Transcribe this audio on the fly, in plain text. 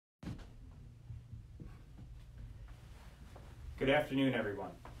Good afternoon, everyone.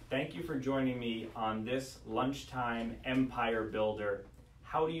 Thank you for joining me on this lunchtime empire builder.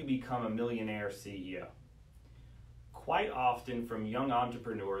 How do you become a millionaire CEO? Quite often from young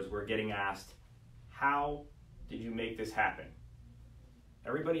entrepreneurs, we're getting asked, how did you make this happen?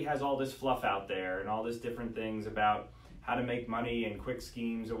 Everybody has all this fluff out there and all this different things about how to make money and quick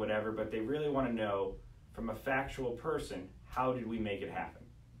schemes or whatever, but they really want to know from a factual person, how did we make it happen?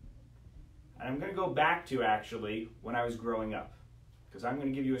 And I'm going to go back to actually when I was growing up, because I'm going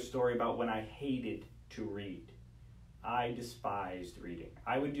to give you a story about when I hated to read. I despised reading.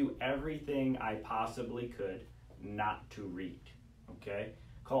 I would do everything I possibly could not to read, okay?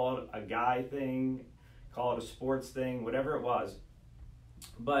 Call it a guy thing, call it a sports thing, whatever it was.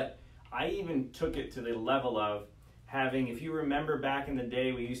 But I even took it to the level of having, if you remember back in the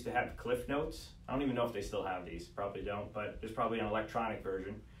day, we used to have Cliff Notes. I don't even know if they still have these, probably don't, but there's probably an electronic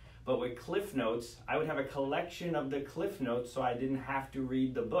version. But with Cliff Notes, I would have a collection of the Cliff Notes so I didn't have to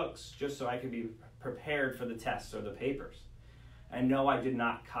read the books, just so I could be prepared for the tests or the papers. And no, I did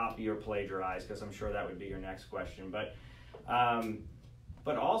not copy or plagiarize, because I'm sure that would be your next question. But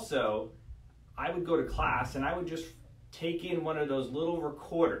also, I would go to class and I would just take in one of those little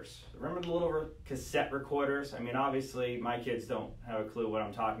recorders. Remember the little cassette recorders? I mean, obviously, my kids don't have a clue what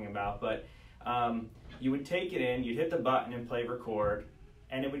I'm talking about, but you would take it in, you'd hit the button and play record,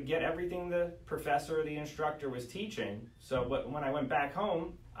 and it would get everything the professor or the instructor was teaching. So when I went back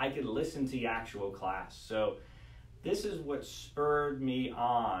home, I could listen to the actual class. So this is what spurred me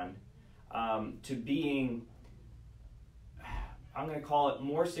on to being, I'm going to call it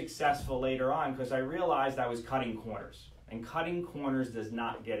more successful later on, because I realized I was cutting corners. And cutting corners does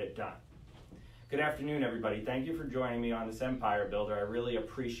not get it done. Good afternoon, everybody. Thank you for joining me on this Empire Builder. I really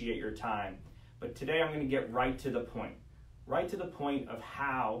appreciate your time. But today I'm going to get right to the point. Right to the point of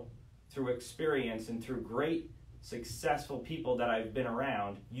how, through experience and through great successful people that I've been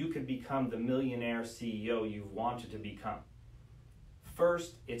around, you could become the millionaire CEO you've wanted to become.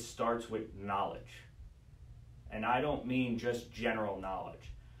 First, it starts with knowledge. And I don't mean just general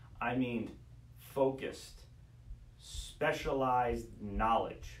knowledge. I mean focused, specialized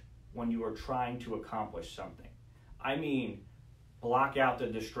knowledge when you are trying to accomplish something. I mean, block out the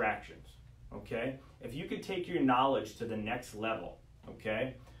distractions, okay? If you could take your knowledge to the next level,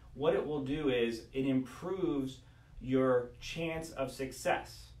 okay, what it will do is it improves your chance of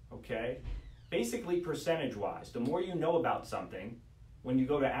success, okay? Basically, percentage-wise, the more you know about something, when you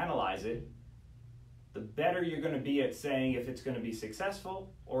go to analyze it, the better you're going to be at saying if it's going to be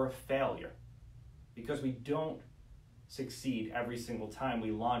successful or a failure. Because we don't succeed every single time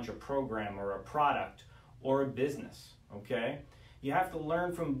we launch a program or a product or a business, okay? You have to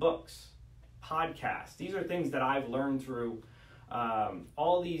learn from books, podcasts. These are things that I've learned through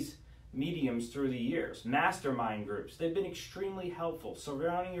all these mediums through the years. Mastermind groups, they've been extremely helpful.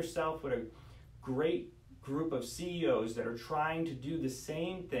 Surrounding yourself with a great group of CEOs that are trying to do the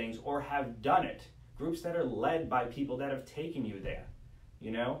same things or have done it. Groups that are led by people that have taken you there,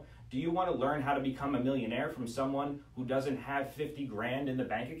 you know? Do you want to learn how to become a millionaire from someone who doesn't have 50 grand in the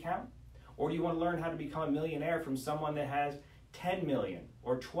bank account? Or do you want to learn how to become a millionaire from someone that has 10 million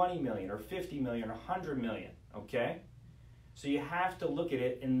or 20 million or 50 million or 100 million, okay? So you have to look at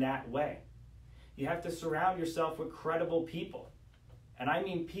it in that way. You have to surround yourself with credible people. And I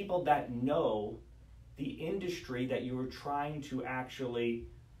mean people that know the industry that you are trying to actually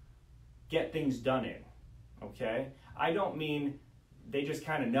get things done in, okay? I don't mean they just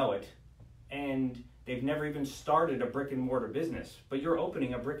kind of know it and they've never even started a brick and mortar business, but you're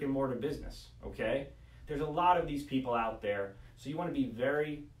opening a brick and mortar business, okay? There's a lot of these people out there, so you want to be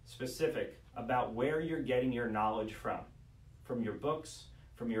very specific about where you're getting your knowledge from your books,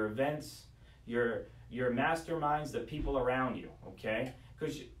 from your events, your masterminds, the people around you, okay?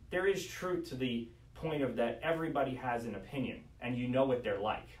 Because there is truth to the point of that everybody has an opinion and you know what they're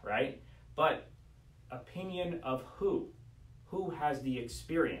like, right? But opinion of who? Who has the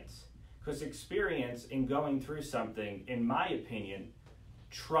experience? Because experience in going through something, in my opinion,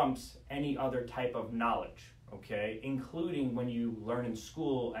 trumps any other type of knowledge, okay? Including when you learn in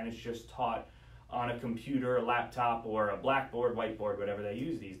school and it's just taught on a computer, a laptop, or a blackboard, whiteboard, whatever they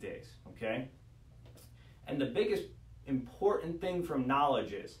use these days, okay? And the biggest important thing from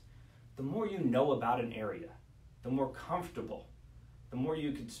knowledge is the more you know about an area, the more comfortable, the more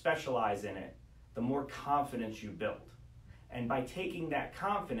you can specialize in it, the more confidence you build. And by taking that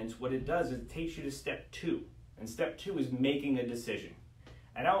confidence, what it does is it takes you to step 2. And step 2 is making a decision.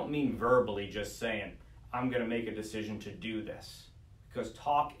 And I don't mean verbally just saying, I'm going to make a decision to do this. Because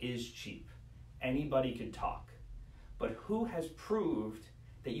talk is cheap. Anybody can talk. But who has proved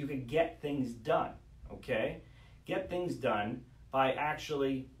that you can get things done, okay? Get things done by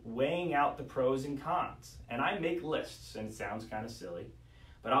actually weighing out the pros and cons. And I make lists, and it sounds kind of silly,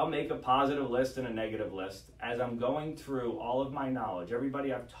 but I'll make a positive list and a negative list as I'm going through all of my knowledge,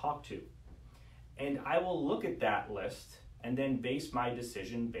 everybody I've talked to. And I will look at that list and then base my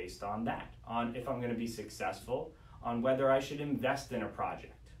decision based on that, on if I'm going to be successful, on whether I should invest in a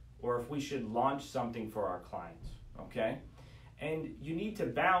project, or if we should launch something for our clients, okay? And you need to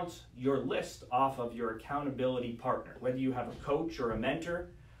bounce your list off of your accountability partner, whether you have a coach or a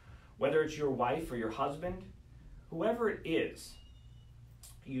mentor, whether it's your wife or your husband, whoever it is,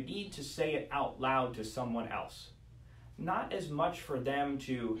 you need to say it out loud to someone else. Not as much for them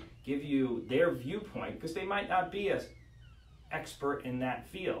to give you their viewpoint, because they might not be an expert in that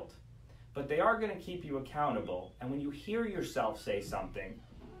field, but they are going to keep you accountable. And when you hear yourself say something,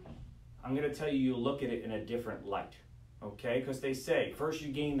 I'm going to tell you, you look at it in a different light, okay? Because they say, first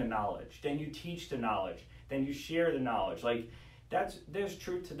you gain the knowledge, then you teach the knowledge, then you share the knowledge. Like, there's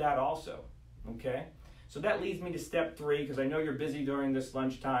truth to that also, okay? So that leads me to step 3, because I know you're busy during this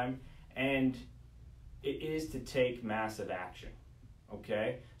lunchtime, and it is to take massive action,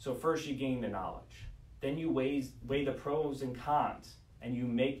 okay? So first you gain the knowledge, then you weigh the pros and cons, and you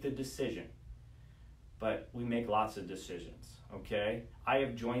make the decision. But we make lots of decisions, okay? I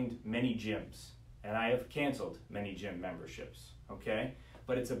have joined many gyms, and I have canceled many gym memberships, okay?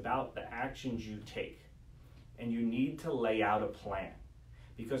 But it's about the actions you take, and you need to lay out a plan.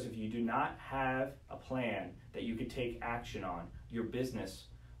 Because if you do not have a plan that you could take action on, your business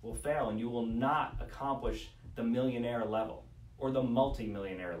will fail, and you will not accomplish the millionaire level or the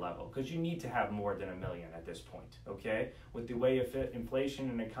multi-millionaire level, because you need to have more than $1 million at this point, okay? With the way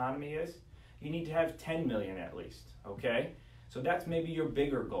inflation and economy is, you need to have 10 million at least, okay? So that's maybe your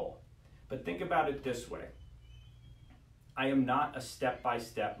bigger goal. But think about it this way. I am not a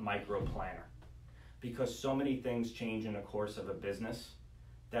step-by-step micro planner, because so many things change in the course of a business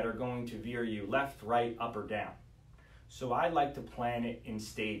that are going to veer you left, right, up, or down. So I like to plan it in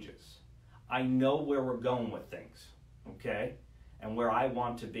stages. I know where we're going with things, okay? And where I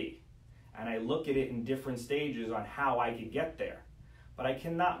want to be. And I look at it in different stages on how I could get there. But I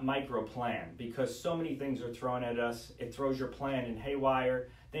cannot micro plan, because so many things are thrown at us. It throws your plan in haywire.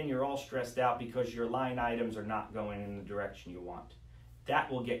 Then you're all stressed out because your line items are not going in the direction you want.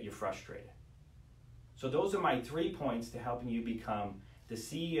 That will get you frustrated. So those are my 3 points to helping you become the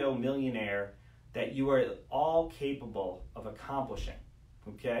CEO millionaire that you are all capable of accomplishing,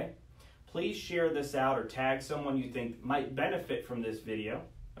 okay? Please share this out or tag someone you think might benefit from this video,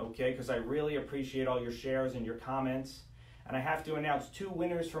 okay? Because I really appreciate all your shares and your comments. And I have to announce 2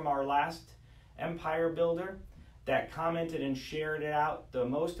 winners from our last Empire Builder that commented and shared it out the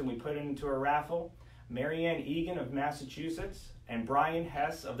most, and we put it into a raffle. Marianne Egan of Massachusetts and Brian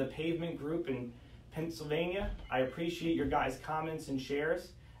Hess of the Pavement Group in Pennsylvania. I appreciate your guys' comments and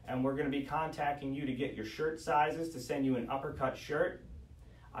shares, and we're going to be contacting you to get your shirt sizes to send you an uppercut shirt.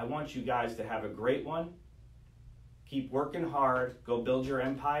 I want you guys to have a great one. Keep working hard. Go build your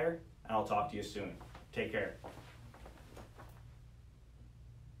empire, and I'll talk to you soon. Take care.